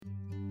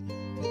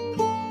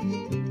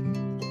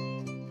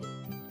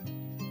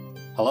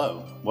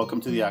Hello,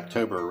 welcome to the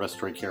October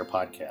Respiratory Care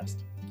Podcast.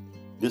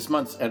 This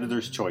month's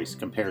Editor's Choice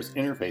compares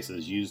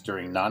interfaces used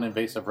during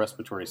non-invasive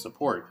respiratory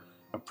support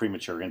of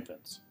premature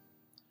infants.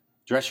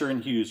 Drescher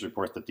and Hughes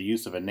report that the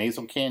use of a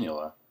nasal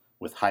cannula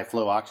with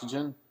high-flow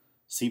oxygen,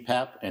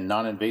 CPAP, and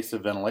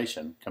non-invasive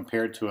ventilation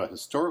compared to a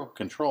historical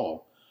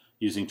control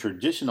using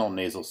traditional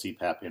nasal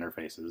CPAP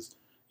interfaces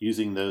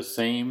using those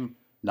same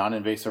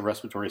non-invasive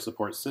respiratory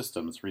support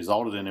systems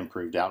resulted in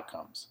improved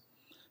outcomes.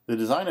 The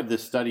design of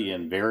this study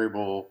in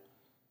variable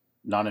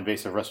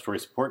non-invasive respiratory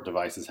support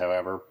devices,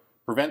 however,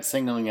 prevents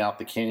singling out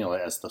the cannula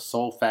as the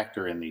sole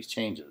factor in these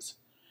changes.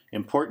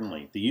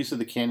 Importantly, the use of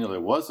the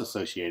cannula was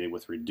associated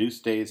with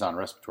reduced days on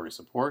respiratory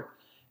support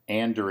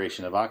and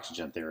duration of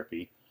oxygen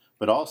therapy,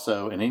 but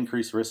also an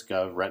increased risk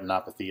of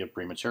retinopathy of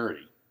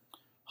prematurity.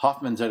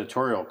 Hoffman's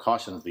editorial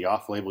cautions the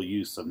off-label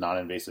use of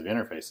non-invasive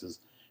interfaces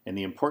and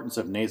the importance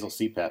of nasal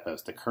CPAP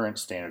as the current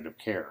standard of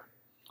care.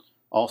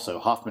 Also,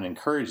 Hoffman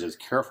encourages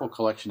careful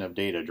collection of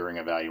data during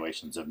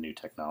evaluations of new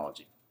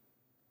technology.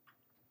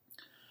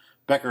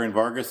 Becker and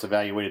Vargas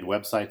evaluated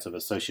websites of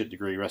associate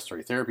degree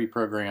respiratory therapy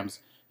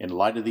programs in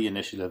light of the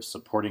initiative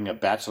supporting a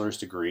bachelor's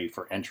degree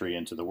for entry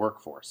into the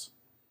workforce.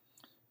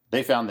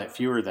 They found that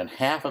fewer than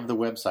half of the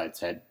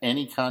websites had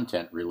any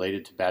content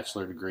related to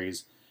bachelor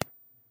degrees,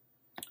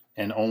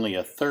 and only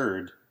a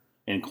third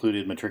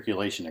included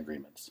matriculation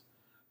agreements.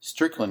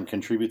 Strickland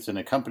contributes an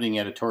accompanying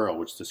editorial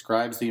which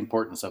describes the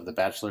importance of the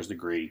bachelor's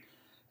degree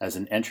as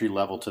an entry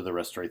level to the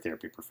respiratory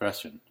therapy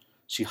profession.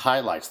 She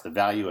highlights the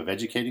value of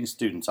educating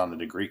students on the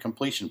degree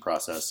completion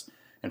process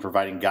and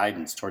providing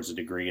guidance towards a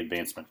degree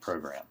advancement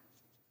program.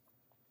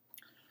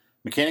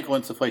 Mechanical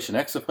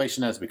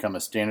insufflation-exsufflation has become a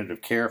standard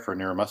of care for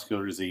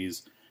neuromuscular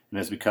disease and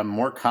has become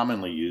more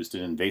commonly used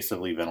in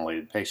invasively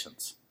ventilated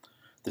patients.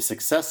 The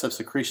success of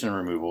secretion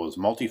removal is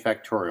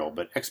multifactorial,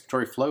 but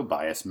expiratory flow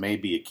bias may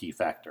be a key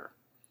factor.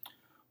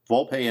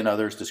 Volpe and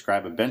others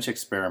describe a bench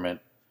experiment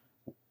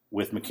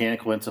with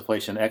mechanical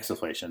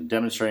insufflation-exsufflation,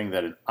 demonstrating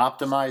that an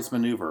optimized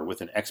maneuver with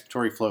an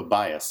expiratory flow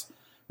bias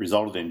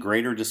resulted in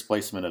greater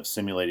displacement of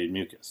simulated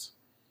mucus.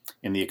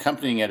 In the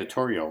accompanying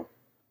editorial,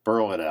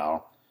 Burrell et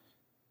al.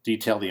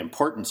 Detail the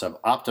importance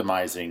of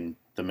optimizing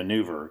the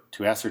maneuver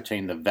to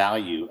ascertain the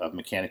value of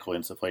mechanical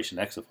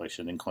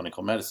insufflation-exsufflation in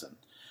clinical medicine.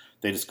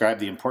 They describe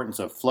the importance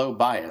of flow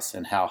bias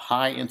and how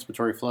high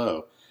inspiratory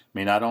flow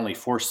may not only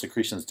force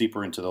secretions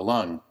deeper into the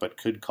lung, but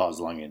could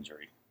cause lung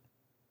injury.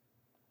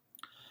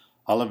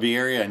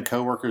 Oliveira and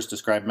co-workers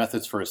describe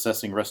methods for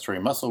assessing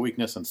respiratory muscle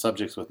weakness in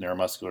subjects with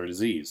neuromuscular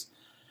disease.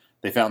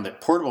 They found that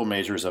portable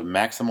measures of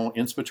maximal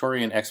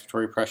inspiratory and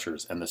expiratory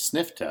pressures and the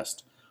sniff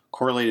test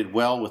correlated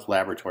well with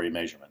laboratory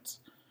measurements.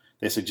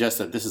 They suggest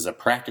that this is a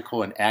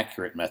practical and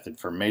accurate method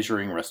for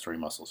measuring respiratory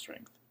muscle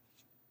strength.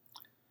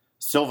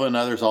 Silva and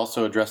others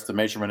also address the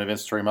measurement of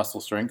inspiratory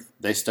muscle strength.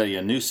 They study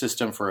a new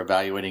system for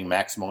evaluating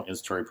maximal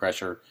inspiratory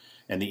pressure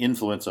and the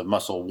influence of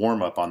muscle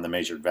warm-up on the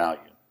measured value.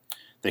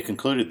 They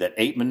concluded that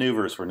 8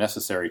 maneuvers were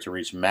necessary to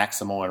reach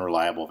maximal and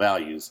reliable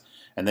values,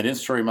 and that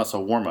inspiratory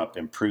muscle warm-up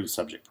improved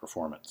subject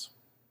performance.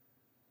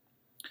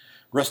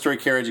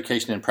 Respiratory care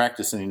education and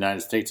practice in the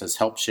United States has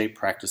helped shape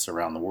practice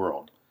around the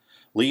world.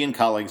 Lee and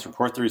colleagues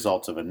report the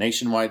results of a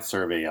nationwide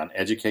survey on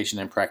education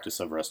and practice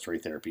of respiratory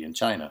therapy in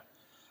China.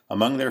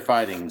 Among their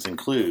findings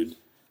include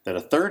that a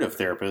third of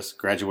therapists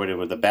graduated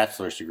with a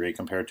bachelor's degree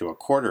compared to a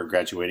quarter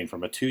graduating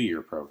from a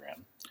 2-year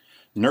program.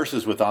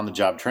 Nurses with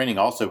on-the-job training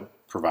also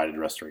provided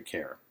respiratory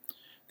care.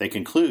 They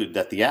conclude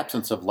that the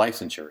absence of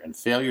licensure and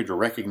failure to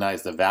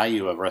recognize the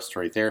value of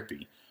respiratory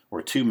therapy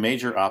were 2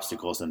 major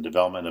obstacles in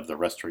development of the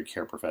respiratory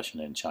care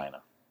profession in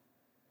China.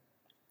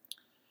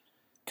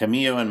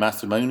 Camillo and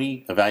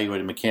Masamune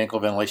evaluated mechanical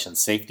ventilation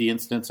safety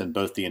incidents in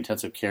both the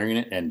intensive care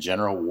unit and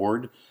general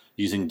ward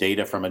using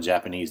data from a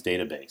Japanese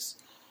database.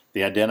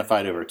 They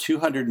identified over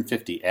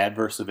 250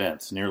 adverse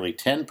events, nearly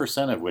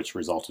 10% of which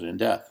resulted in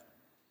death.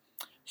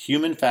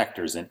 Human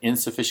factors and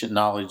insufficient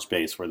knowledge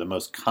base were the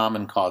most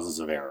common causes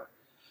of error.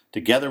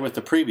 Together with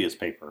the previous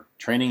paper,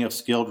 training of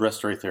skilled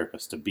respiratory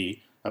therapists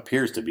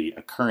appears to be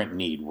a current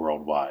need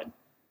worldwide.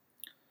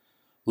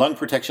 Lung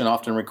protection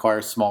often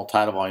requires small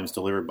tidal volumes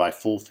delivered by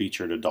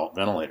full-featured adult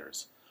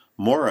ventilators.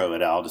 Morrow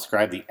et al.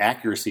 Described the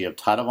accuracy of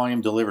tidal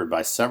volume delivered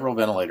by several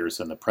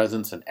ventilators in the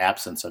presence and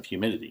absence of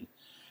humidity.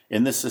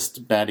 In this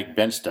systematic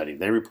bench study,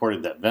 they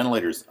reported that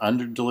ventilators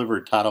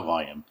under-delivered tidal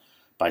volume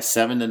by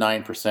 7 to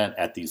 9%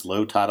 at these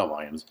low tidal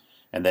volumes,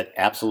 and that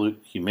absolute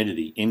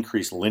humidity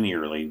increased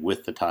linearly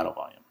with the tidal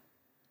volume.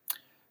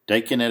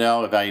 Dakin et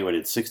al.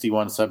 Evaluated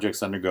 61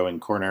 subjects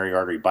undergoing coronary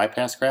artery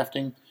bypass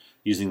grafting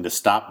using the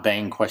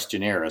Stop-Bang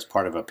questionnaire as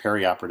part of a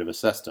perioperative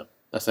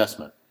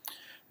assessment.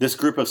 This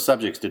group of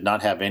subjects did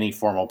not have any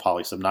formal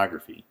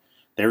polysomnography.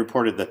 They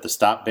reported that the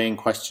Stop-Bang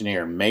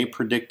questionnaire may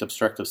predict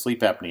obstructive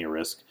sleep apnea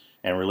risk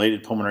and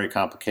related pulmonary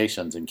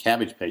complications in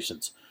CABG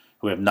patients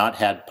who have not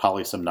had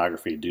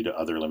polysomnography due to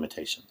other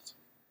limitations.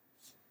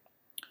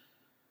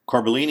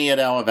 Corbellini et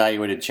al.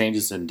 Evaluated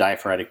changes in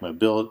diaphragmatic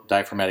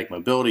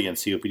mobility in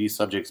COPD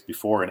subjects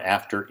before and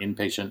after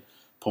inpatient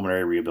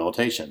pulmonary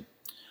rehabilitation.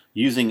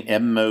 Using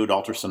M-mode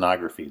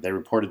ultrasonography, they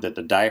reported that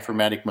the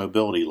diaphragmatic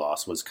mobility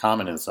loss was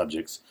common in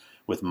subjects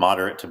with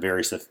moderate to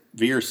very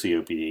severe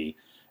COPD,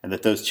 and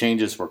that those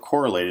changes were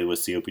correlated with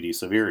COPD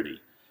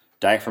severity.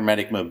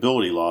 Diaphragmatic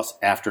mobility loss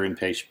after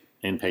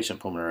inpatient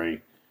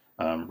pulmonary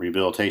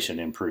rehabilitation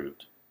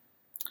improved.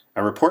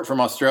 A report from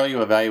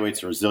Australia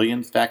evaluates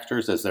resilience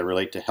factors as they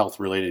relate to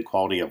health-related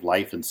quality of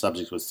life in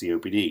subjects with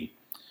COPD.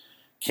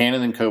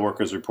 Cannon and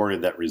co-workers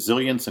reported that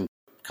resilience and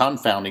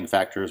confounding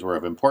factors were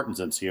of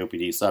importance in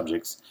COPD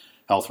subjects'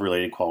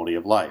 health-related quality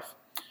of life.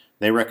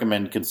 They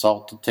recommend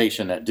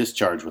consultation at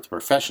discharge with a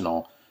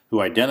professional who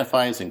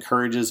identifies,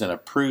 encourages, and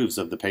approves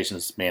of the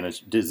patient's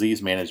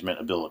disease management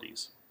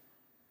abilities.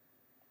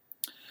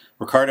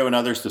 Ricardo and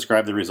others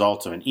described the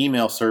results of an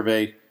email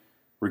survey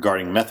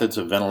regarding methods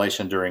of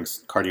ventilation during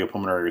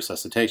cardiopulmonary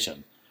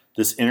resuscitation.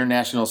 This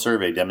international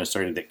survey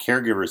demonstrated that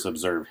caregivers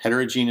observed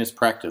heterogeneous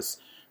practice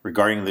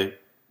regarding the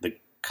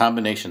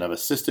combination of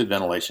assisted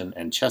ventilation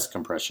and chest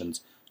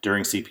compressions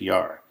during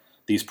CPR.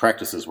 These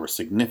practices were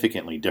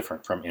significantly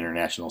different from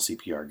international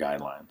CPR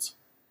guidelines.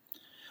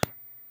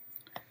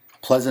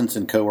 Pleasance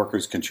and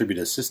co-workers contribute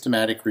a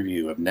systematic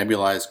review of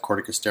nebulized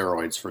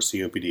corticosteroids for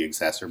COPD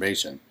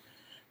exacerbation.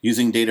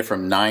 Using data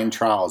from 9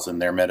 trials in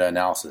their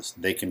meta-analysis,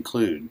 they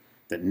conclude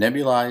that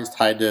nebulized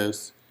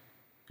high-dose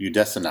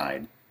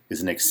budesonide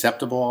is an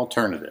acceptable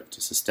alternative to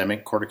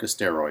systemic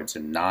corticosteroids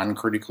in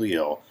non-critically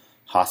ill,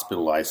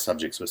 hospitalized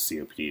subjects with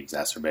COPD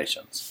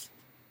exacerbations.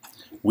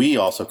 We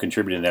also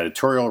contributed an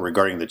editorial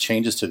regarding the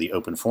changes to the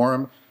open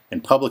forum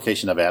and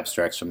publication of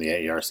abstracts from the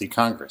AARC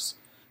Congress.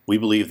 We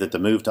believe that the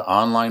move to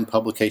online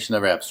publication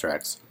of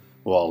abstracts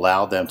will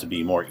allow them to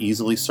be more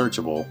easily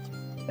searchable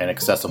and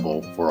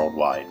accessible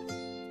worldwide.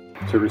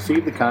 To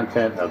receive the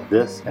content of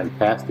this and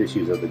past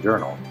issues of the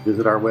journal,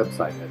 visit our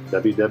website at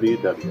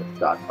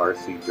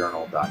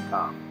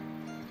www.rcjournal.com.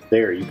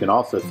 There you can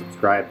also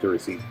subscribe to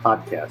receive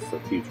podcasts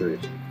of future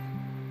issues.